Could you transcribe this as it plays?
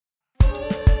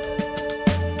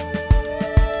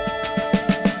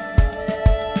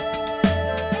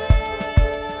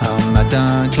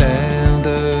matin clair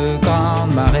de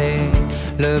grande marée,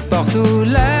 le port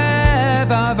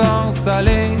soulève un vent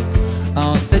salé.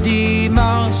 En ce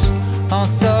dimanche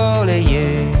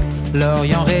ensoleillé,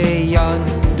 Lorient rayonne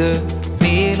de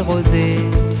mille rosées.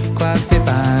 Coiffe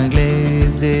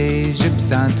épinglées et jupes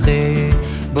cintrées,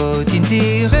 bottines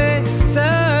cirées,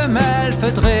 semelles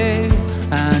feutrées.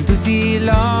 Un doux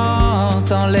silence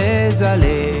dans les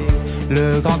allées,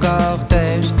 le grand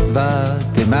cortège va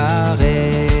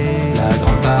démarrer. La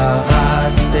grande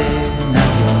parade des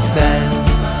Nations Celtes,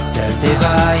 celle des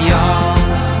vaillants,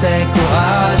 des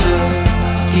courageux,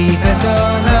 qui fait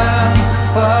honneur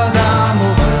aux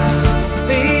amoureux.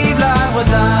 Vive la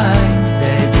Bretagne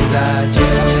des doux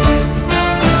adieux.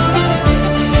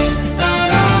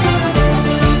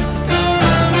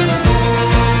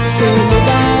 Sur les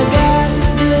baguettes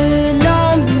de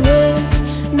l'embuée,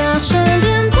 marchant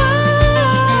d'un pas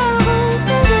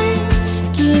enserré,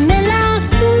 qui met la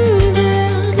foule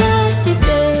vers la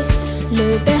cité. Le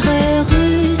père est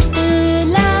ruste et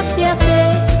la fierté.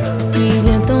 Puis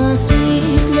vient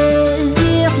ensuite les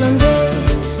Irlandais,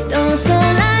 dansant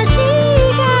la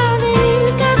gigue avenue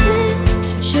Carnet,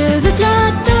 cheveux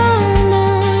flottants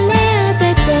dans l'air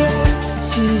d'été,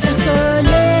 sous un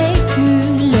soleil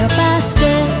couleur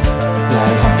pastel. La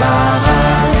grande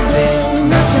parade des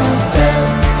Nations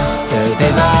Celtes, celle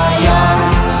des vaillants,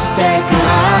 des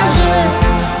courageux,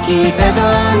 qui fait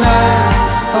honneur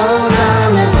aux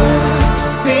amoureux.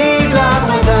 Vive la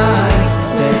Bretagne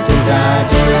des doux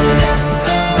adieux.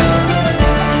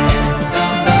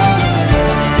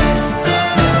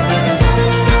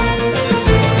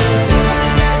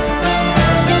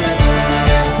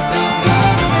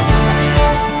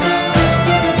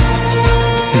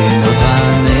 Une autre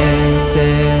année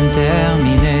s'est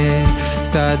terminée,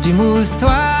 stade du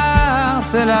moustoir,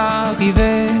 c'est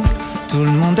l'arrivée. Tout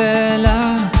le monde est là,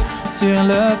 sur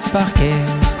le parquet.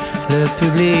 Le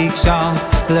public chante,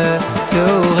 le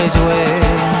tour est joué.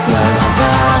 La grande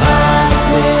parade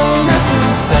des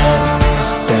Nations Celtes,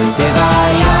 celle des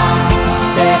vaillants,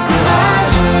 des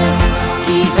courageux,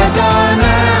 qui fait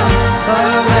honneur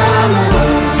aux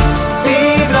amoureux.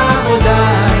 Vive la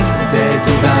Bretagne des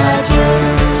doux adieux.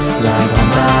 La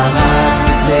grande parade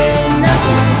des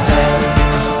Nations Celtes.